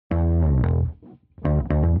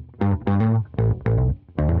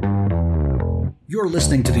You're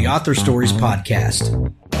listening to the Author Stories Podcast,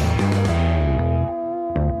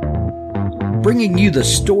 bringing you the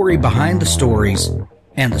story behind the stories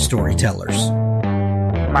and the storytellers.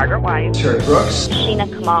 Margaret White, Terry Brooks, Sheena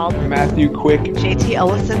Kamal, Matthew Quick, JT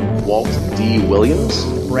Ellison, Walt D. Williams,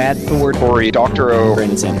 Brad Ford, Corey Doctorow,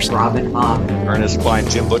 Brandon Sanderson, Robin Mom, Ernest Klein,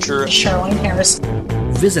 Jim Butcher, Sherwin Harris.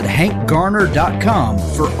 Visit hankgarner.com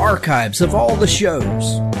for archives of all the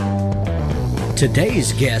shows.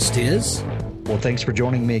 Today's guest is... Well, thanks for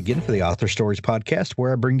joining me again for the Author Stories Podcast,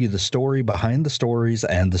 where I bring you the story behind the stories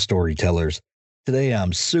and the storytellers. Today,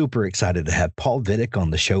 I'm super excited to have Paul Vidic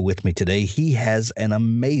on the show with me today. He has an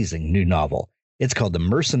amazing new novel. It's called The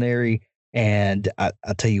Mercenary, and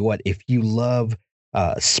I'll tell you what, if you love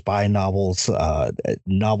spy novels,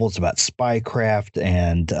 novels about spycraft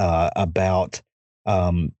and about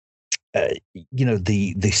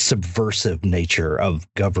the subversive nature of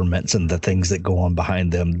governments and the things that go on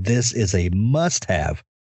behind them, this is a must-have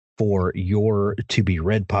for your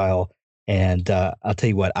to-be-read pile. And I'll tell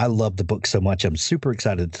you what, I love the book so much. I'm super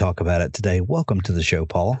excited to talk about it today. Welcome to the show,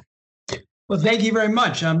 Paul. Well, thank you very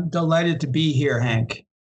much. I'm delighted to be here, Hank.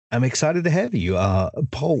 I'm excited to have you.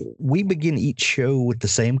 Paul, we begin each show with the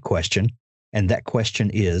same question, and that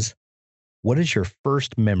question is, what is your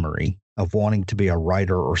first memory of wanting to be a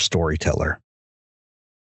writer or storyteller?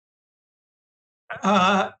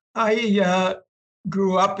 I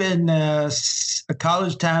grew up in a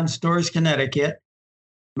college town, Storrs, Connecticut.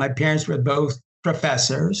 My parents were both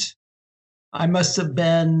professors. I must have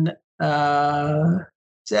been 7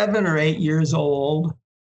 or 8 years old,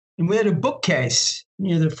 and we had a bookcase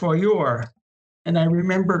near the foyer. And I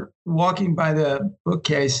remember walking by the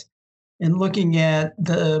bookcase and looking at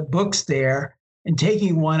the books there and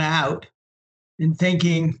taking one out and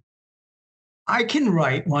thinking, I can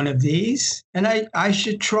write one of these, and I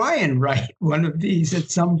should try and write one of these at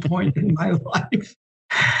some point in my life.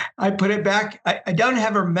 I put it back. I don't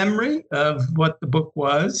have a memory of what the book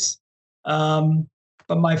was, but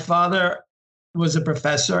my father was a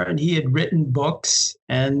professor, and he had written books,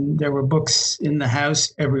 and there were books in the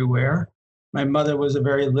house everywhere. My mother was a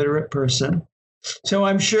very literate person. So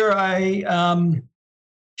I'm sure I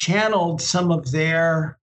channeled some of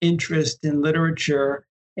their interest in literature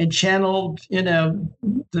and channeled,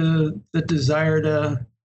 the desire to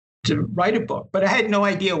write a book. But I had no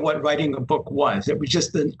idea what writing a book was. It was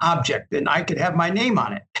just an object, and I could have my name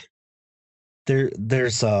on it.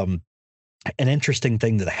 There's an interesting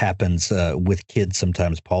thing that happens with kids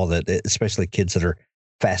sometimes, Paul, that especially kids that are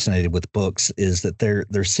fascinated with books, is that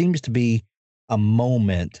there seems to be a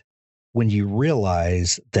moment when you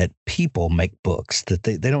realize that people make books, that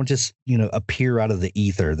they don't just, appear out of the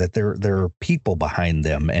ether, that there are people behind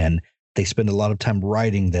them, and they spend a lot of time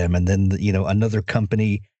writing them. And then, another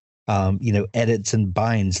company, edits and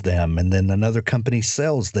binds them, and then another company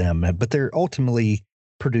sells them, but they're ultimately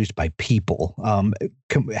produced by people.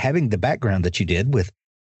 Having the background that you did with,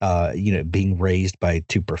 being raised by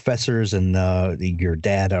two professors and your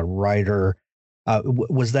dad, a writer,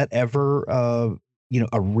 was that ever,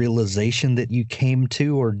 a realization that you came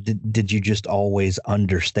to, or did you just always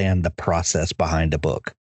understand the process behind a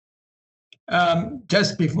book?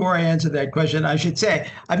 Just before I answer that question, I should say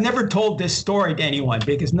I've never told this story to anyone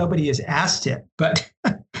because nobody has asked it, but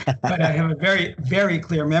but I have a very, very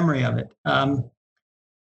clear memory of it.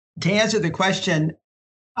 To answer the question,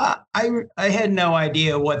 I had no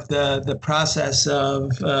idea what the process of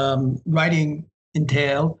writing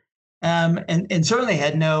entailed. And certainly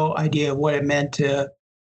had no idea what it meant to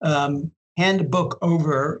hand a book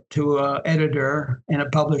over to an editor and a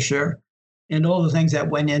publisher and all the things that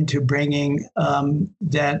went into bringing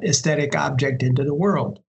that aesthetic object into the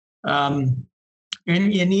world. And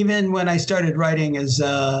even when I started writing as,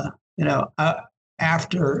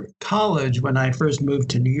 after college, when I first moved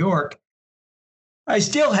to New York, I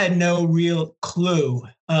still had no real clue.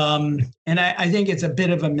 And I think it's a bit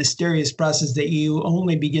of a mysterious process that you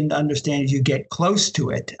only begin to understand as you get close to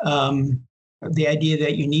it. The idea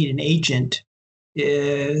that you need an agent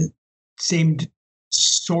seemed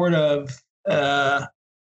sort of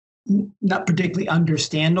not particularly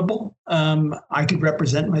understandable. I could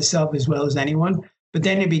represent myself as well as anyone. But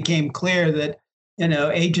then it became clear that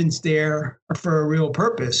agents there are for a real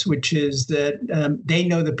purpose, which is that they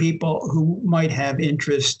know the people who might have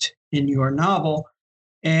interest in your novel.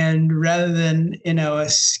 And rather than, a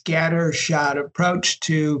scattershot approach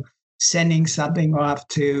to sending something off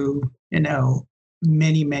to,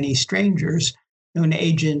 many, many strangers, an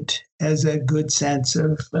agent has a good sense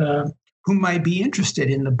of who might be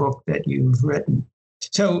interested in the book that you've written.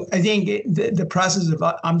 So I think the process of,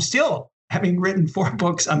 I'm still having written 4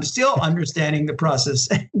 books, I'm still understanding the process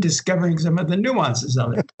and discovering some of the nuances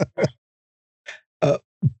of it.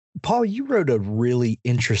 Paul, you wrote a really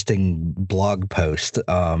interesting blog post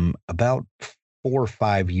about 4 or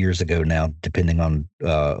 5 years ago now, depending on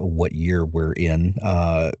what year we're in,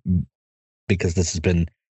 because this has been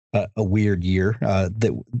a weird year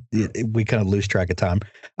we kind of lose track of time.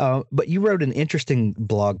 But you wrote an interesting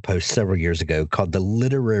blog post several years ago called The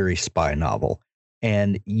Literary Spy Novel.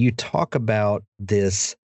 And you talk about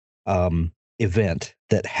this event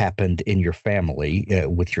that happened in your family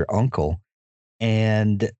with your uncle,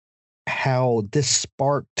 and how this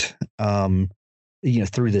sparked,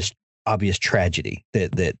 through this obvious tragedy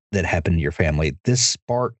that happened in your family, this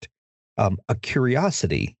sparked a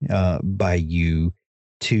curiosity by you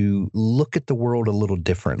to look at the world a little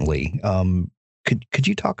differently. Could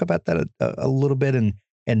you talk about that a little bit,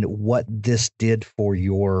 and what this did for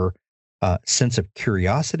your sense of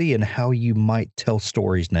curiosity and how you might tell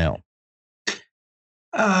stories now?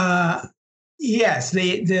 Yes,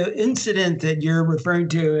 the incident that you're referring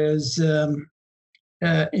to is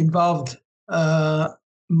involved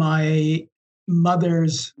my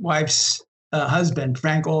mother's wife's husband,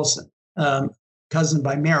 Frank Olson, cousin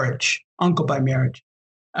by marriage, uncle by marriage.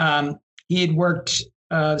 He had worked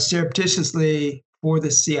surreptitiously for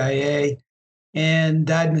the CIA and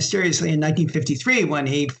died mysteriously in 1953 when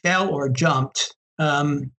he fell or jumped,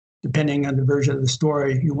 depending on the version of the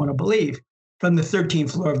story you want to believe, from the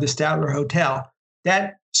 13th floor of the Statler Hotel.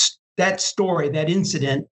 That story, that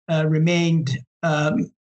incident, remained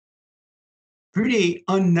pretty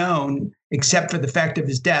unknown, except for the fact of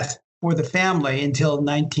his death for the family, until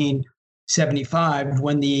 1975,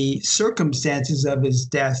 when the circumstances of his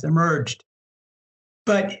death emerged.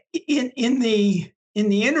 But in the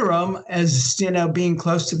interim, as you know, being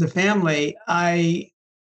close to the family, I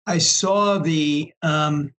saw the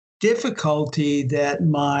difficulty that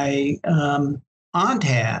my aunt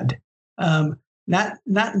had, not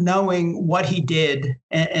knowing what he did,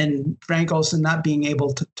 and Frank Olson not being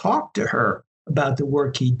able to talk to her about the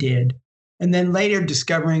work he did, and then later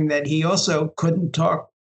discovering that he also couldn't talk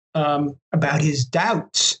about his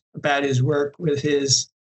doubts about his work with his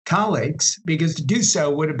colleagues, because to do so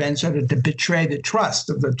would have been sort of to betray the trust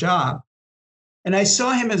of the job. And I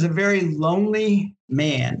saw him as a very lonely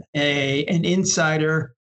man, an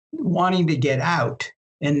insider wanting to get out,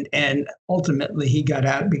 and ultimately he got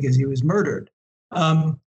out because he was murdered.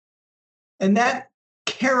 And that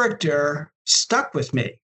character stuck with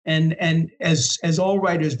me. And as all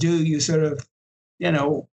writers do, you sort of,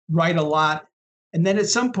 write a lot. And then at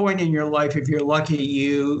some point in your life, if you're lucky,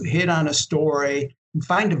 you hit on a story and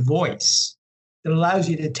find a voice that allows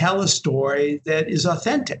you to tell a story that is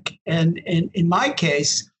authentic. And in my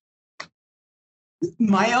case,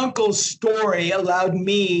 my uncle's story allowed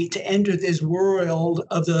me to enter this world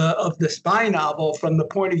of the spy novel from the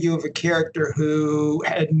point of view of a character who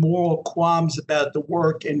had moral qualms about the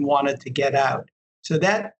work and wanted to get out. So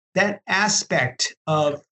that aspect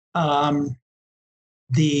of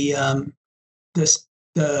the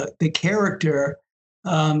character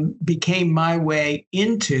became my way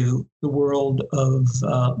into the world of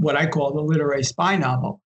what I call the literary spy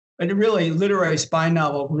novel. But really, literary spy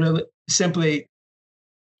novel really simply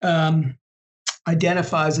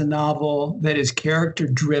identifies a novel that is character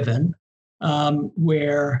driven,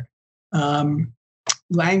 where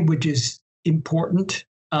language is important,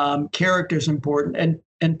 character is important,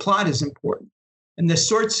 and plot is important. And the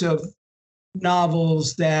sorts of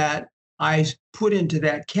novels that I put into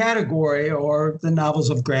that category are the novels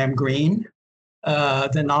of Graham Greene,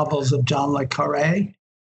 the novels of John le Carré,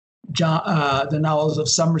 the novels of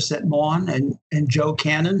Somerset Maugham and Joe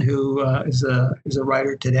Cannon, who is a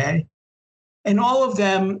writer today. And all of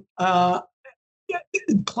them,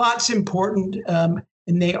 plot's important, and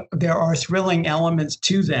there are thrilling elements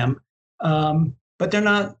to them, but they're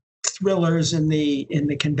not thrillers in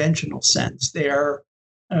the conventional sense. They're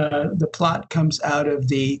the plot comes out of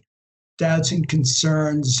the doubts and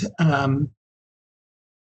concerns and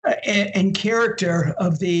character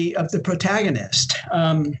of the protagonist,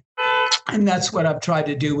 and that's what I've tried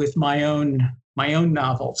to do with my own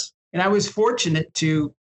novels. And I was fortunate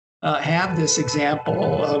to have this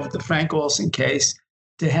example of the Frank Olson case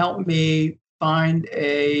to help me find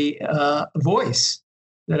a voice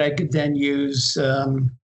that I could then use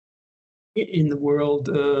in the world,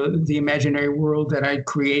 the imaginary world that I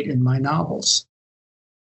create in my novels.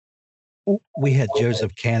 We had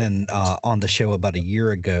Joseph Cannon on the show about a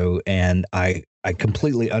year ago, and I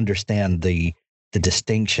completely understand the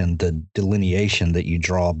distinction, the delineation that you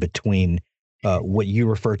draw between what you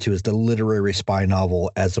refer to as the literary spy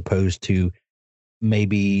novel, as opposed to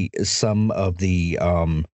maybe some of the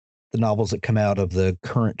novels that come out of the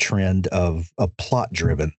current trend of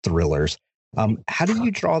plot-driven thrillers. How do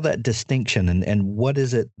you draw that distinction, and what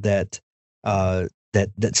is it that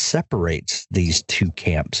that separates these two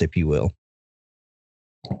camps, if you will?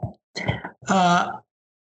 I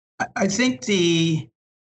think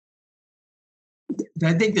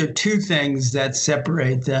there are two things that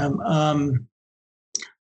separate them.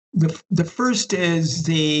 The first is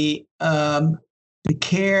the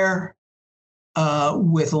care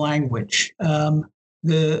with language,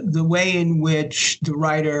 the way in which the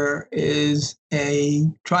writer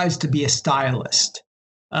tries to be a stylist.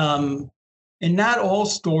 And not all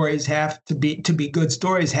stories have to be good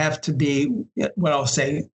stories have to be what I'll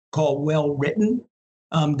say called well written.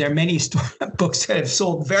 There are many books that have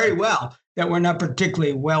sold very well that were not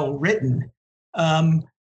particularly well written.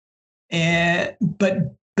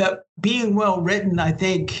 But being well written, I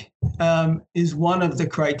think, is one of the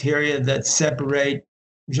criteria that separate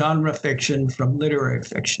genre fiction from literary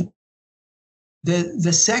fiction.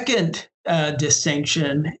 The second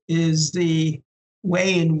distinction is the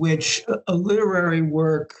way in which a literary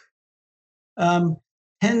work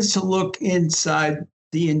tends to look inside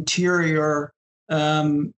the interiority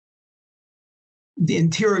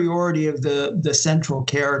of the central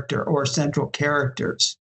character or central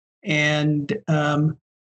characters, and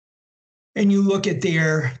you look at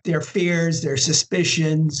their fears, their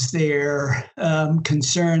suspicions, their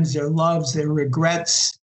concerns, their loves, their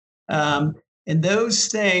regrets, and those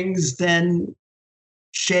things then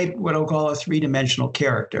shape what I'll call a three-dimensional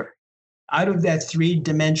character. Out of that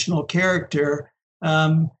three-dimensional character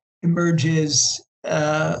emerges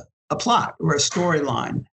a plot or a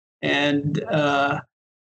storyline. And I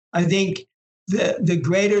think the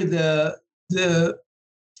greater the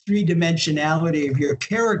three-dimensionality of your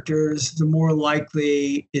characters, the more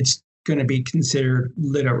likely it's going to be considered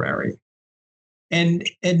literary. And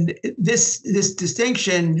this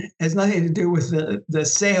distinction has nothing to do with the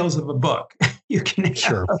sales of a book. You can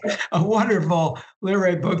have a wonderful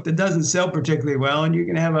literary book that doesn't sell particularly well, and you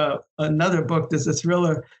can have another book that's a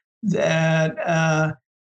thriller that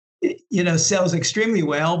sells extremely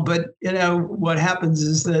well. But what happens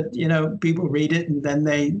is that people read it and then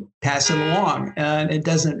they pass it along, and it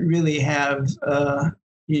doesn't really have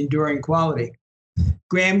enduring quality.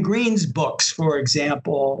 Graham Greene's books, for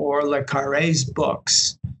example, or Le Carré's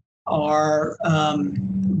books, are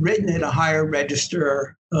written at a higher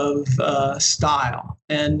register of style,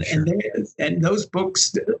 and those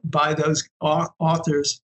books by those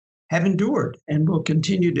authors have endured and will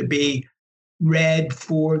continue to be read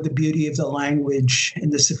for the beauty of the language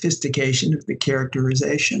and the sophistication of the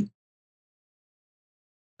characterization.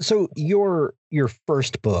 So your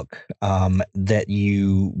first book that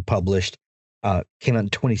you published came out in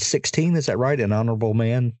 2016, is that right? An Honorable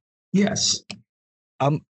Man? Yes.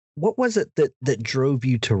 What was it that drove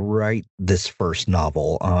you to write this first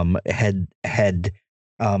novel? Had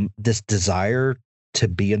this desire to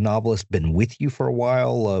be a novelist been with you for a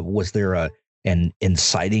while? Was there an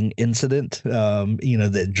inciting incident,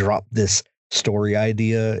 that dropped this story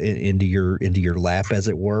idea into your lap, as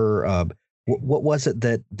it were? What was it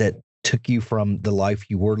that took you from the life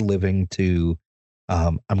you were living to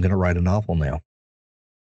I'm going to write a novel now?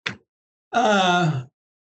 The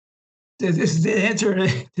answer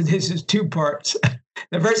to this is two parts.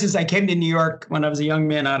 The first is I came to New York when I was a young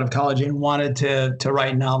man out of college and wanted to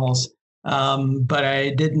write novels, but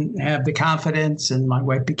I didn't have the confidence, and my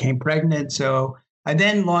wife became pregnant. So I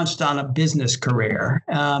then launched on a business career,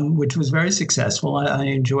 which was very successful. I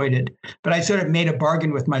enjoyed it. But I sort of made a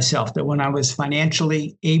bargain with myself that when I was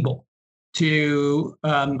financially able to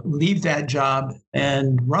leave that job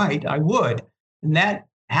and write, I would. And that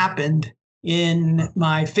happened in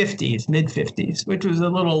my 50s, mid-50s, which was a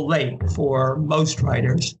little late for most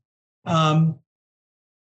writers. And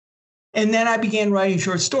then I began writing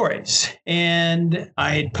short stories, and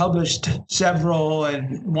I had published several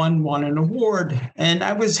and won an award. And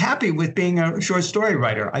I was happy with being a short story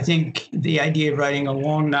writer. I think the idea of writing a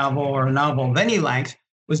long novel or a novel of any length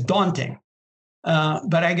was daunting.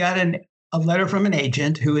 But I got a letter from an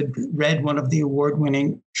agent who had read one of the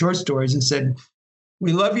award-winning short stories and said,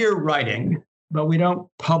 "We love your writing, but we don't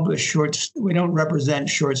represent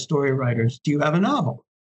short story writers. Do you have a novel?"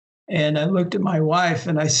 And I looked at my wife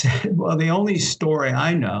and I said, "Well, the only story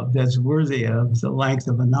I know that's worthy of the length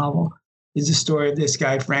of a novel is the story of this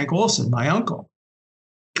guy, Frank Olson, my uncle."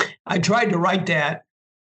 I tried to write that,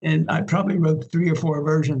 and I probably wrote 3 or 4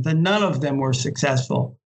 versions, and none of them were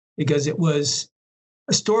successful because it was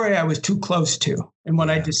a story I was too close to. And what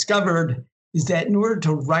I discovered is that in order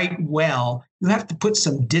to write well, you have to put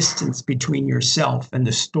some distance between yourself and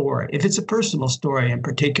the story, if it's a personal story in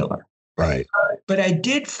particular. Right. But I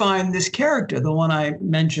did find this character, the one I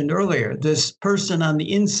mentioned earlier, this person on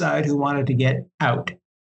the inside who wanted to get out.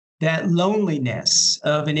 That loneliness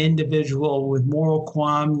of an individual with moral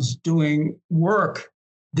qualms doing work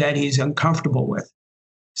that he's uncomfortable with.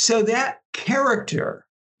 So that character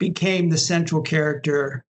became the central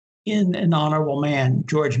character in An Honorable Man,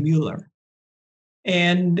 George Mueller.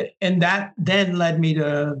 And that then led me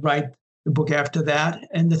to write the book after that.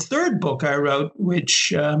 And the third book I wrote,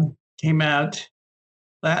 which came out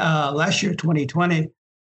last year, 2020,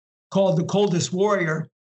 called The Coldest Warrior,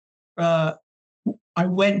 I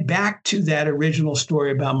went back to that original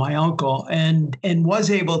story about my uncle and was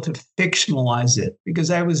able to fictionalize it because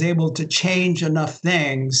I was able to change enough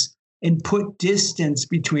things and put distance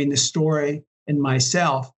between the story and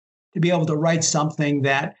myself to be able to write something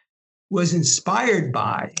that was inspired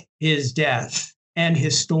by his death and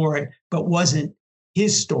his story, but wasn't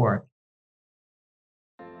his story.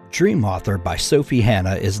 Dream Author by Sophie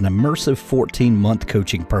Hannah is an immersive 14-month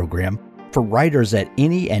coaching program for writers at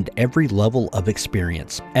any and every level of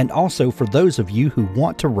experience, and also for those of you who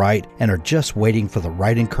want to write and are just waiting for the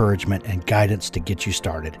right encouragement and guidance to get you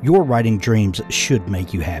started. Your writing dreams should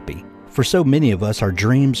make you happy. For so many of us, our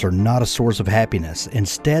dreams are not a source of happiness.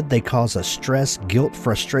 Instead, they cause us stress, guilt,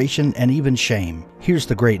 frustration, and even shame. Here's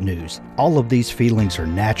the great news. All of these feelings are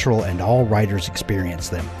natural and all writers experience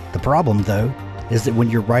them. The problem, though, is that when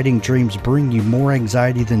your writing dreams bring you more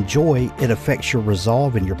anxiety than joy, it affects your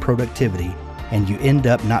resolve and your productivity, and you end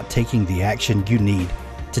up not taking the action you need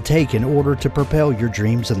to take in order to propel your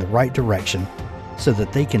dreams in the right direction so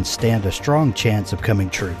that they can stand a strong chance of coming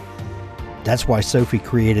true. That's why Sophie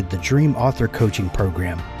created the Dream Author Coaching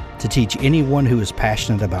Program to teach anyone who is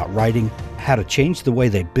passionate about writing how to change the way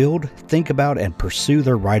they build, think about, and pursue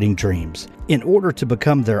their writing dreams in order to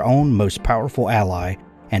become their own most powerful ally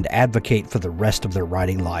and advocate for the rest of their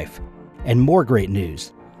writing life. And more great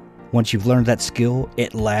news. Once you've learned that skill,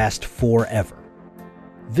 it lasts forever.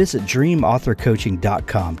 Visit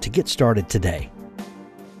dreamauthorcoaching.com to get started today.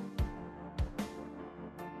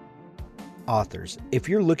 Authors, if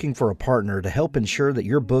you're looking for a partner to help ensure that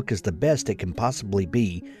your book is the best it can possibly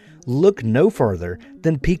be, look no further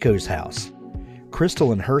than Pico's House.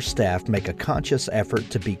 Crystal and her staff make a conscious effort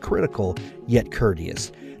to be critical yet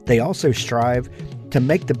courteous. They also strive to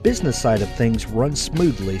make the business side of things run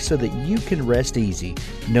smoothly so that you can rest easy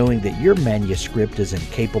knowing that your manuscript is in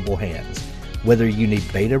capable hands. Whether you need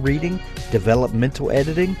beta reading, developmental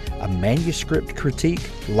editing, a manuscript critique,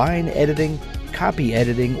 line editing, copy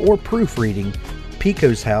editing, or proofreading,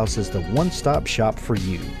 Pico's House is the one-stop shop for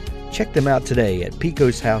you. Check them out today at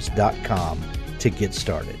picoshouse.com to get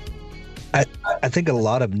started. I think a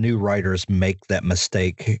lot of new writers make that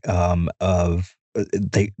mistake of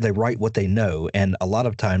they write what they know, and a lot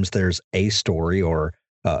of times there's a story or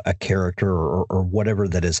a character or whatever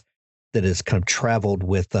that is kind of traveled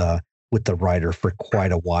with the writer for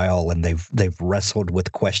quite a while, and they've wrestled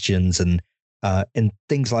with questions and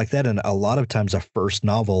things like that. And a lot of times a first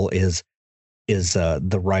novel is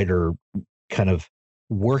the writer kind of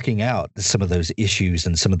working out some of those issues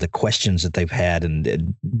and some of the questions that they've had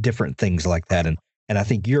and different things like that. And I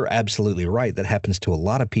think you're absolutely right. That happens to a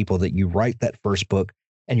lot of people, that you write that first book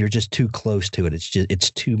and you're just too close to it.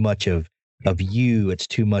 It's too much of you. It's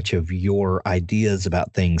too much of your ideas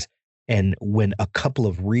about things. And when a couple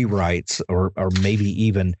of rewrites or maybe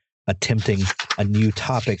even attempting a new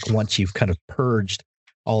topic, once you've kind of purged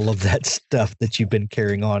all of that stuff that you've been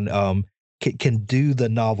carrying on, can do the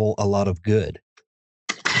novel a lot of good.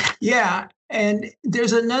 Yeah. And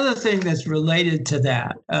there's another thing that's related to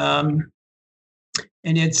that.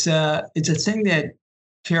 And it's a thing that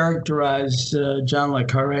characterized John le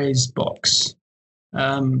Carré's books.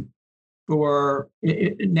 For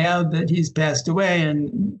now that he's passed away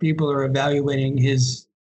and people are evaluating his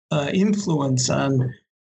influence on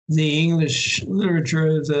the English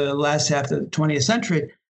literature of the last half of the 20th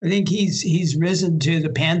century, I think he's risen to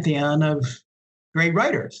the pantheon of great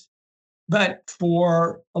writers. But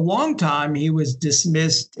for a long time, he was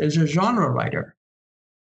dismissed as a genre writer.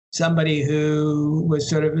 Somebody who was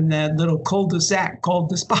sort of in that little cul-de-sac called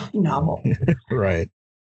the spy novel. Right.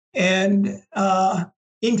 And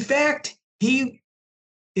in fact, he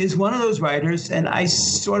is one of those writers, and I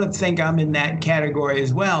sort of think I'm in that category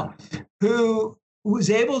as well, who was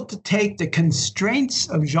able to take the constraints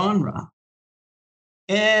of genre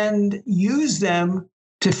and use them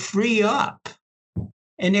to free up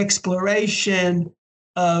an exploration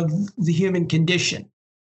of the human condition.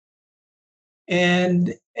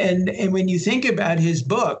 And when you think about his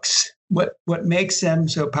books, what makes them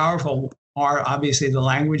so powerful, art, obviously the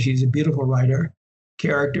language. He's a beautiful writer,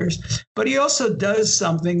 characters. But he also does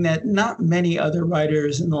something that not many other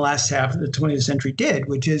writers in the last half of the 20th century did,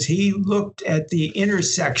 which is he looked at the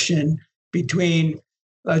intersection between,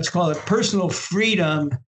 let's call it, personal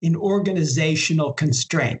freedom and organizational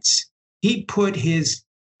constraints. He put his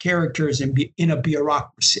characters in a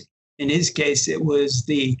bureaucracy. In his case, it was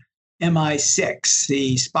the MI6,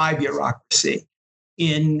 the spy bureaucracy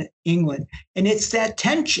in England. And it's that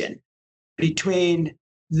tension between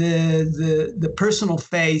the personal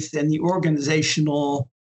faith and the organizational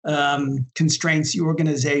constraints, the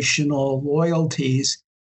organizational loyalties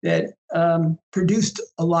that produced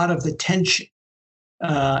a lot of the tension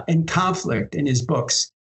and conflict in his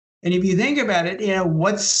books. And if you think about it,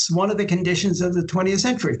 what's one of the conditions of the 20th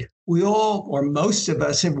century? We all, or most of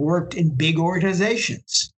us, have worked in big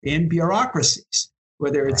organizations, in bureaucracies,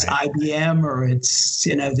 whether it's IBM or it's,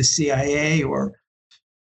 the CIA or,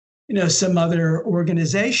 some other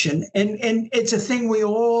organization. And it's a thing we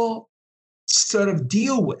all sort of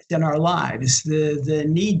deal with in our lives, the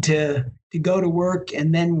need to go to work.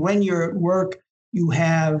 And then when you're at work, you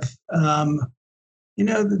have,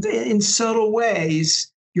 in subtle ways,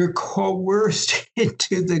 you're coerced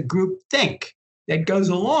into the group think that goes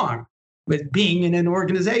along with being in an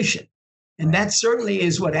organization. And that certainly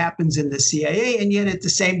is what happens in the CIA. And yet at the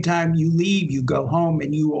same time, you leave, you go home,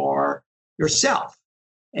 and you are yourself.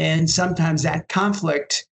 And sometimes that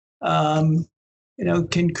conflict, can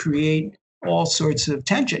create all sorts of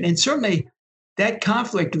tension. And certainly that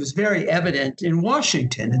conflict was very evident in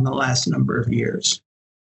Washington in the last number of years.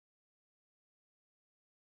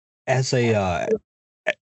 As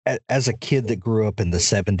a kid that grew up in the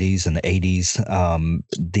 70s and 80s,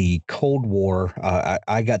 the Cold War,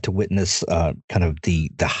 I got to witness kind of the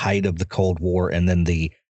height of the Cold War and then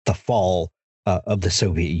the fall of the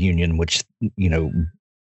Soviet Union, which,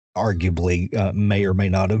 arguably may or may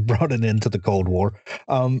not have brought an end to the Cold War.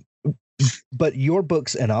 But your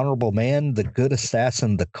books, An Honorable Man, The Good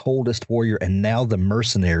Assassin, The Coldest Warrior, and now The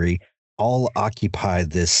Mercenary, all occupy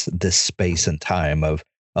this space and time of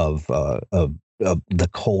the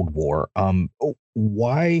Cold War.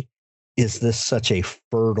 Why is this such a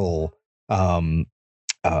fertile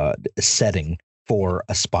setting for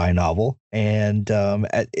a spy novel? And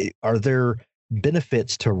are there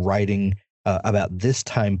benefits to writing about this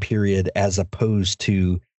time period as opposed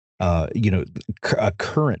to a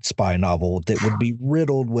current spy novel that would be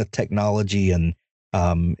riddled with technology and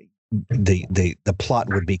the plot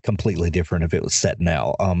would be completely different if it was set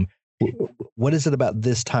now? What is it about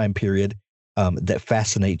this time period that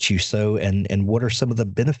fascinates you so, and what are some of the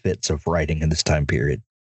benefits of writing in this time period?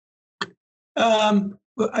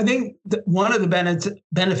 I think one of the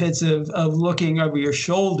benefits of looking over your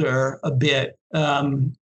shoulder a bit,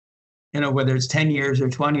 whether it's 10 years or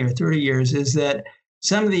 20 or 30 years, is that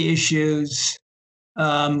some of the issues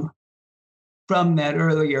from that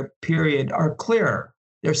earlier period are clearer.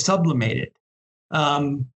 They're sublimated.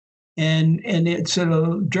 And it's sort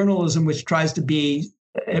of journalism which tries to be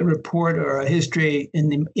a report or a history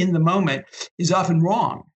in the moment is often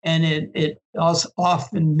wrong, and it also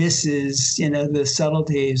often misses the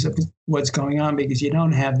subtleties of what's going on because you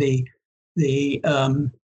don't have the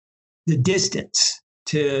distance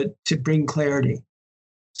to bring clarity.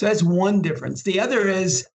 So that's one difference. The other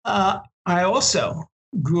is I also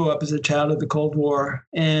grew up as a child of the Cold War,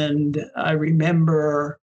 and I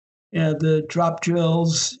remember the drop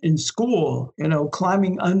drills in school,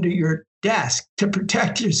 climbing under your desk to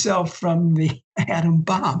protect yourself from the atom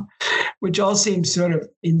bomb, which all seems sort of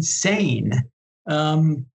insane.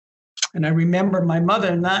 And I remember my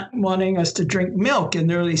mother not wanting us to drink milk in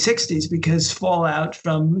the early 60s because fallout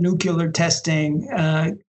from nuclear testing,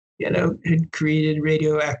 had created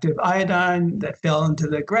radioactive iodine that fell into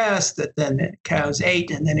the grass that then the cows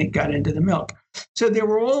ate, and then it got into the milk. So there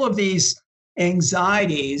were all of these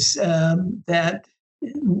anxieties that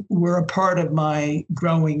were a part of my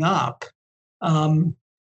growing up. And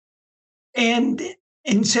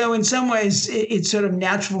so in some ways it's sort of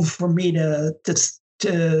natural for me to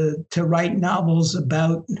write novels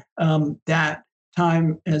about that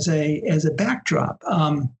time as a backdrop.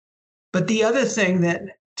 But the other thing that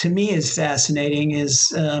to me is fascinating is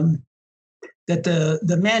that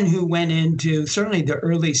the men who went into certainly the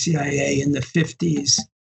early CIA in the 50s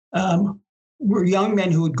were young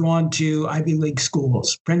men who had gone to Ivy League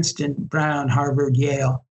schools, Princeton, Brown, Harvard,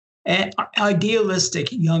 Yale, and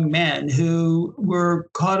idealistic young men who were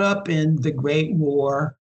caught up in the Great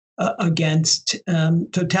War against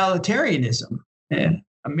totalitarianism.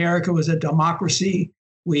 America was a democracy.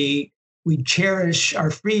 We cherish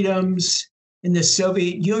our freedoms. And the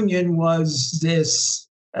Soviet Union was this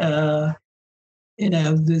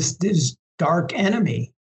this dark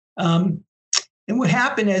enemy. And what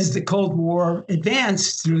happened as the Cold War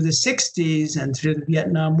advanced through the 60s and through the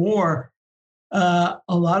Vietnam War, a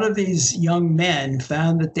lot of these young men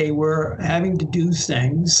found that they were having to do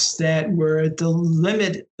things that were at the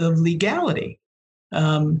limit of legality.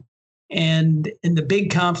 And the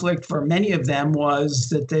big conflict for many of them was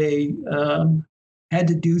that they had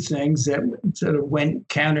to do things that sort of went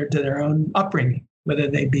counter to their own upbringing, whether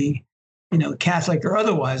they be, Catholic or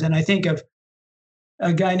otherwise. And I think of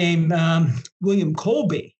a guy named William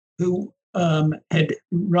Colby, who had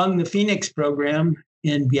run the Phoenix program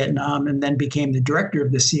in Vietnam and then became the director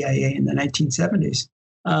of the CIA in the 1970s,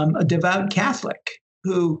 a devout Catholic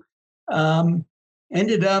who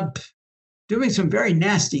ended up doing some very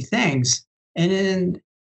nasty things. And then,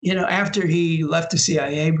 after he left the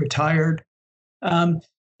CIA, retired,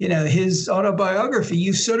 his autobiography,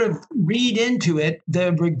 you sort of read into it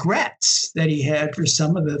the regrets that he had for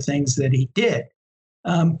some of the things that he did.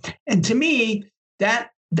 And to me, that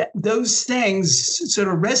those things sort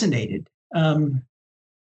of resonated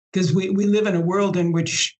because we live in a world in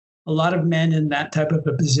which a lot of men in that type of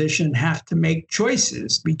a position have to make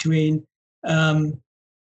choices between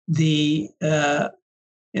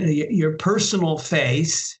your personal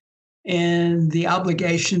faith and the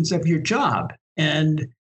obligations of your job. And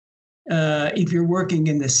if you're working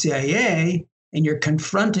in the CIA and you're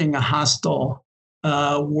confronting a hostile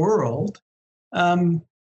world,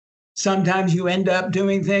 sometimes you end up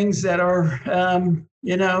doing things that are,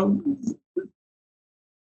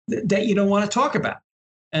 that you don't want to talk about.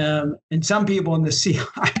 And some people in the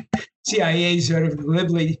CIA sort of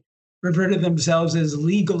glibly refer to themselves as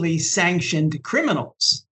legally sanctioned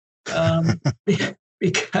criminals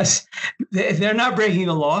because they're not breaking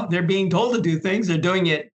the law. They're being told to do things. They're doing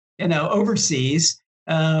it, overseas,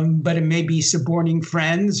 but it may be suborning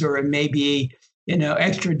friends or it may be,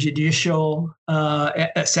 extrajudicial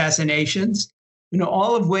assassinations,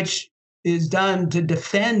 all of which is done to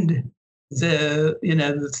defend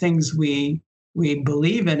the things we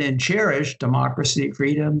believe in and cherish, democracy,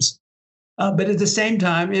 freedoms. But at the same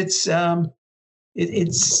time, it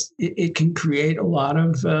can create a lot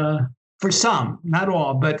of, for some, not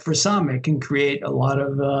all, but for some, it can create a lot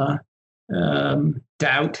of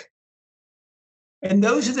doubt. And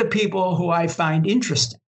those are the people who I find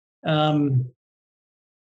interesting.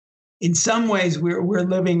 In some ways, we're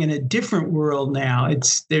living in a different world now.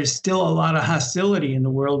 There's still a lot of hostility in the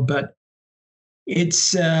world, but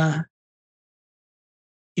it's not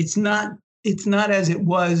as it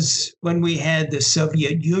was when we had the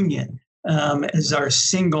Soviet Union as our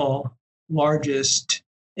single largest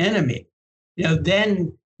enemy.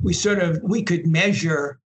 Then we could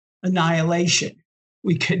measure annihilation,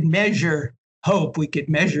 we could measure hope, we could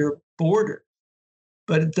measure border.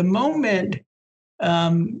 But at the moment,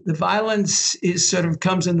 the violence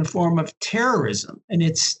comes in the form of terrorism, and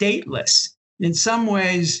it's stateless. In some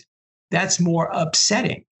ways, that's more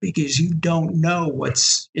upsetting because you don't know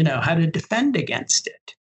how to defend against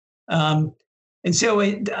it. And so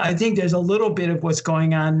I think there's a little bit of what's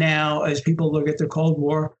going on now as people look at the Cold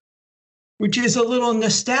War, which is a little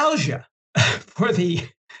nostalgia for the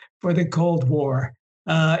Cold War.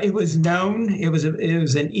 It was known. It was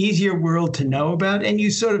an easier world to know about, and you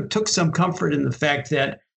sort of took some comfort in the fact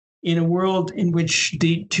that in a world in which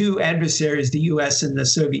the two adversaries, the U.S. and the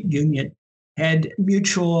Soviet Union, had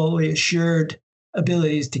mutually assured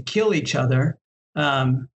abilities to kill each other,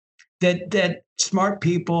 that smart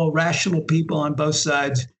people, rational people on both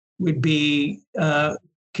sides would be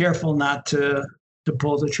careful not to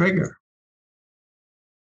pull the trigger.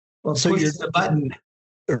 Well, so push the button.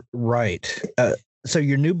 Right. So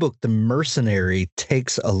your new book, The Mercenary,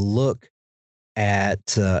 takes a look at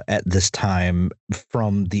this time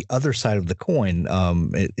from the other side of the coin,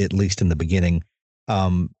 at least in the beginning.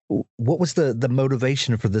 What was the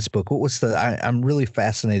motivation for this book? What was I'm really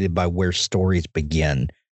fascinated by where stories begin,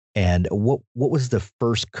 and what was the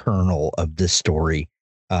first kernel of this story,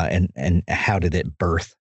 and how did it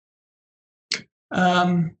birth?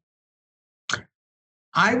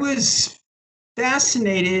 I was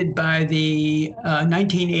fascinated by the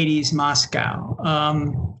 1980s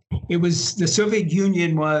Moscow. It was the Soviet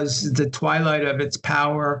Union was the twilight of its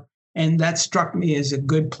power, and that struck me as a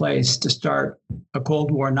good place to start a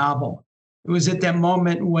Cold War novel. It was at that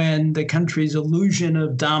moment when the country's illusion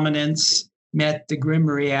of dominance met the grim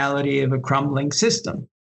reality of a crumbling system.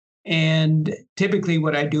 And typically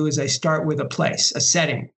what I do is I start with a place, a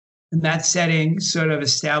setting, and that setting sort of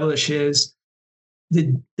establishes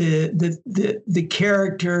the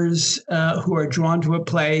characters who are drawn to a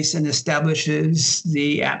place and establishes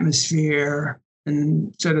the atmosphere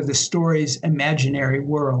and sort of the story's imaginary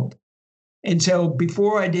world. And so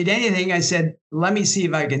before I did anything, I said, let me see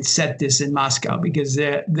if I can set this in Moscow, because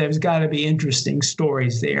there's got to be interesting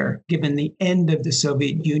stories there, given the end of the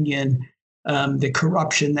Soviet Union, the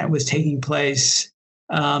corruption that was taking place.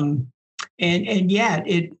 And yet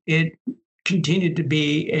it continued to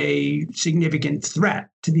be a significant threat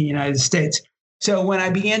to the United States. So when I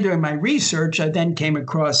began doing my research, I then came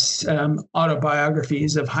across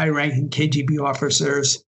autobiographies of high-ranking KGB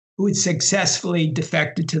officers who had successfully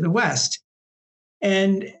defected to the West.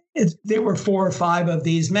 And there were 4 or 5 of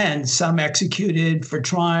these men, some executed for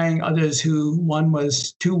trying, others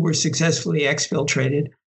two were successfully exfiltrated.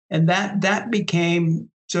 And that became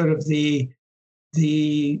sort of the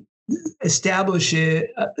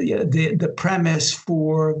premise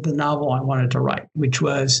for the novel I wanted to write, which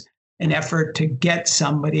was an effort to get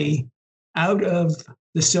somebody out of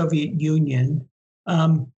the Soviet Union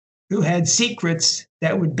who had secrets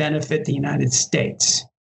that would benefit the United States.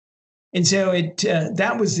 And so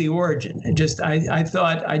that was the origin. I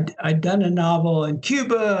thought I'd done a novel in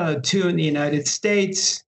Cuba, 2 in the United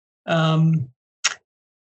States, and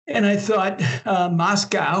I thought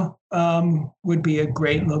Moscow would be a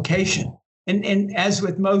great location. And as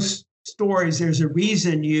with most stories, there's a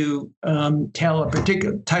reason you tell a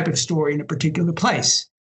particular type of story in a particular place.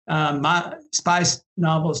 Spy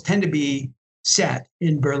novels tend to be set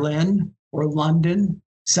in Berlin or London,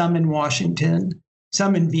 some in Washington,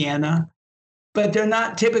 some in Vienna, but they're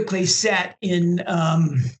not typically set in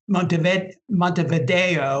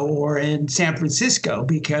Montevideo or in San Francisco,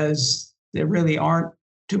 because there really aren't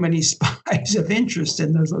too many spies of interest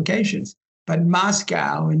in those locations. But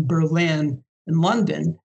Moscow and Berlin and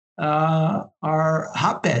London are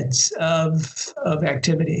hotbeds of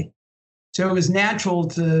activity. So it was natural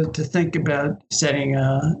to think about setting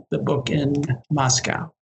the book in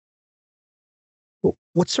Moscow.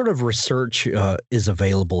 What sort of research is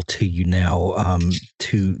available to you now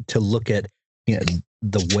to look at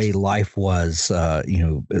the way life was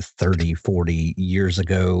 30, 40 years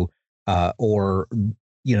ago, or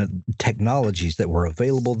technologies that were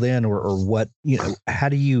available then, or what how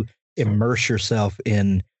do you immerse yourself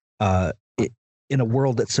in a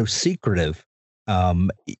world that's so secretive,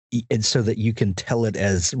 and so that you can tell it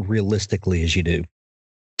as realistically as you do?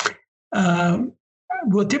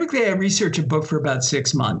 Well, typically I research a book for about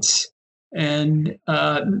 6 months. And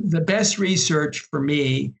the best research for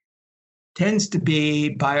me tends to be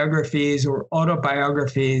biographies or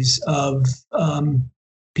autobiographies of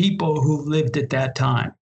people who lived at that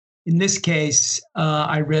time. In this case,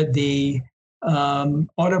 I read the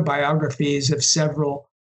autobiographies of several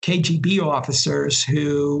KGB officers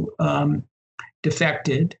who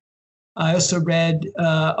defected. I also read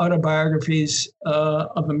autobiographies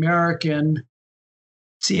of American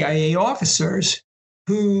CIA officers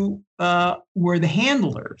who were the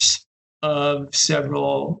handlers of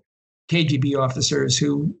several KGB officers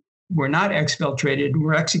who were not exfiltrated and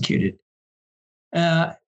were executed.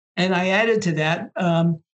 And I added to that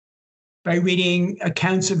by reading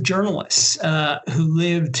accounts of journalists who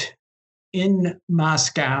lived in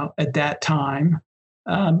Moscow at that time,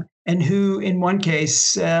 and who, in one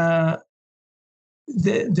case, the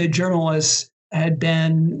journalist had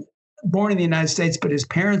been born in the United States, but his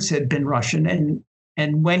parents had been Russian.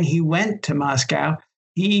 And when he went to Moscow,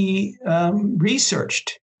 he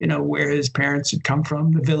researched, where his parents had come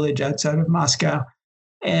from, the village outside of Moscow,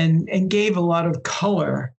 and gave a lot of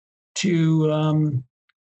color to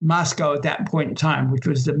Moscow at that point in time, which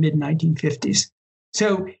was the mid-1950s.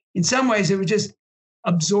 So in some ways, it was just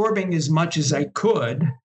absorbing as much as I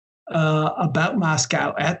could about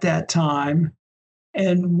Moscow at that time.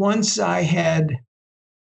 And once I had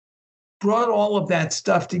brought all of that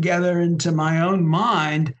stuff together into my own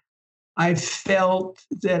mind, I felt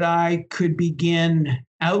that I could begin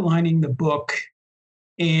outlining the book.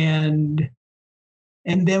 And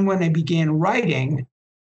then when I began writing,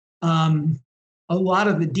 a lot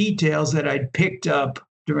of the details that I'd picked up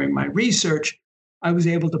during my research, I was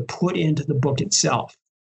able to put into the book itself.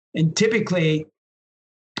 And typically,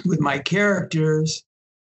 with my characters,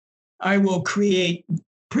 I will create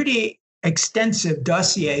pretty extensive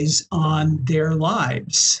dossiers on their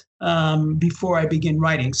lives before I begin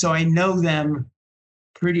writing. So I know them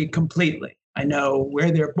pretty completely. I know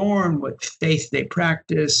where they're born, what faith they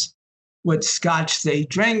practice, what scotch they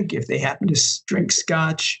drink, if they happen to drink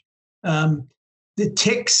scotch, the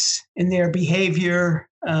tics in their behavior,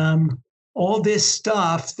 all this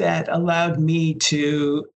stuff that allowed me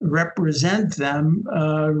to represent them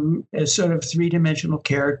as sort of three-dimensional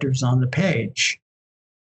characters on the page.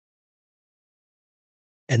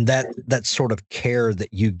 And that sort of care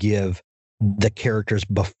that you give the characters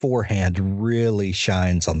beforehand really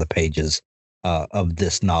shines on the pages of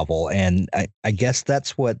this novel. And I guess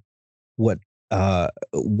that's what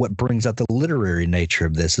brings out the literary nature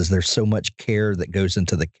of this, is there's so much care that goes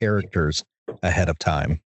into the characters ahead of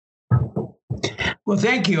time. Well,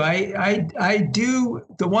 thank you. I do.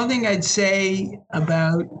 The one thing I'd say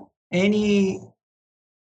about any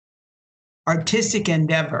artistic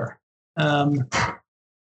endeavor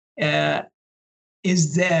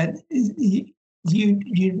is that you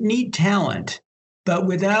need talent, but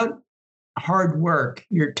without hard work,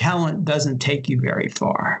 your talent doesn't take you very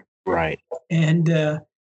far. Right. And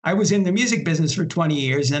I was in the music business for 20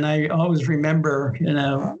 years, and I always remember,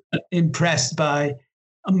 impressed by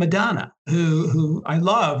Madonna, who I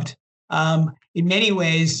loved. In many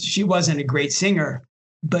ways, she wasn't a great singer,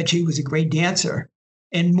 but she was a great dancer.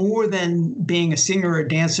 And more than being a singer or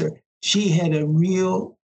dancer, she had a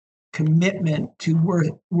real commitment to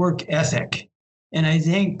work ethic. And I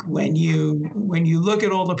think when you look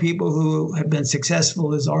at all the people who have been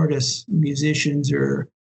successful as artists, musicians, or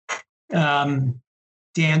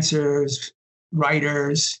dancers,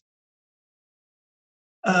 writers,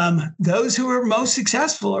 those who are most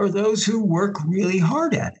successful are those who work really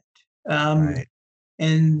hard at it. Right.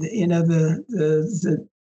 And the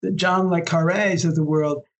John le Carrés of the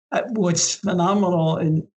world. What's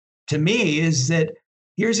phenomenal to me is that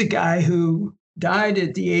here's a guy who died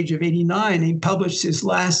at the age of 89. He published his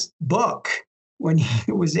last book when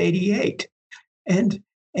he was 88, and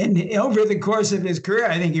over the course of his career,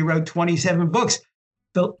 I think he wrote 27 books.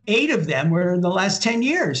 The 8 of them were in the last 10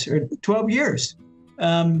 years or 12 years.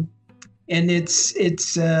 And it's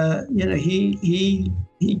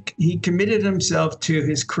he committed himself to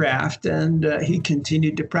his craft, and he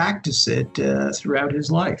continued to practice it throughout his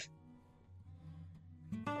life.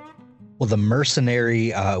 Well, The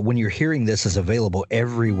Mercenary, when you're hearing this, is available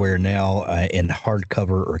everywhere now in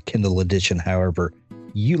hardcover or Kindle edition. However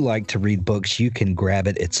you like to read books, you can grab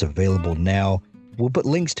it. It's available now. We'll put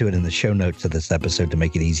links to it in the show notes of this episode to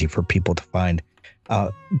make it easy for people to find.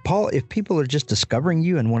 Paul, if people are just discovering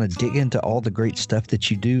you and want to dig into all the great stuff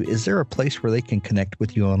that you do, is there a place where they can connect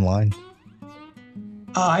with you online?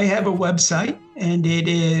 I have a website, and it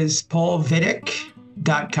is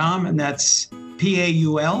paulvidich.com, and that's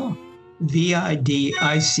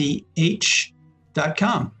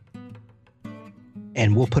PaulVidich.com.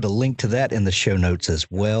 And we'll put a link to that in the show notes as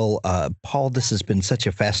well. Paul, this has been such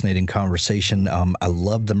a fascinating conversation. I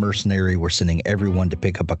love The Mercenary. We're sending everyone to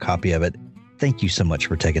pick up a copy of it. Thank you so much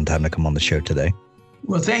for taking time to come on the show today.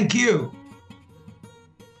 Well, thank you.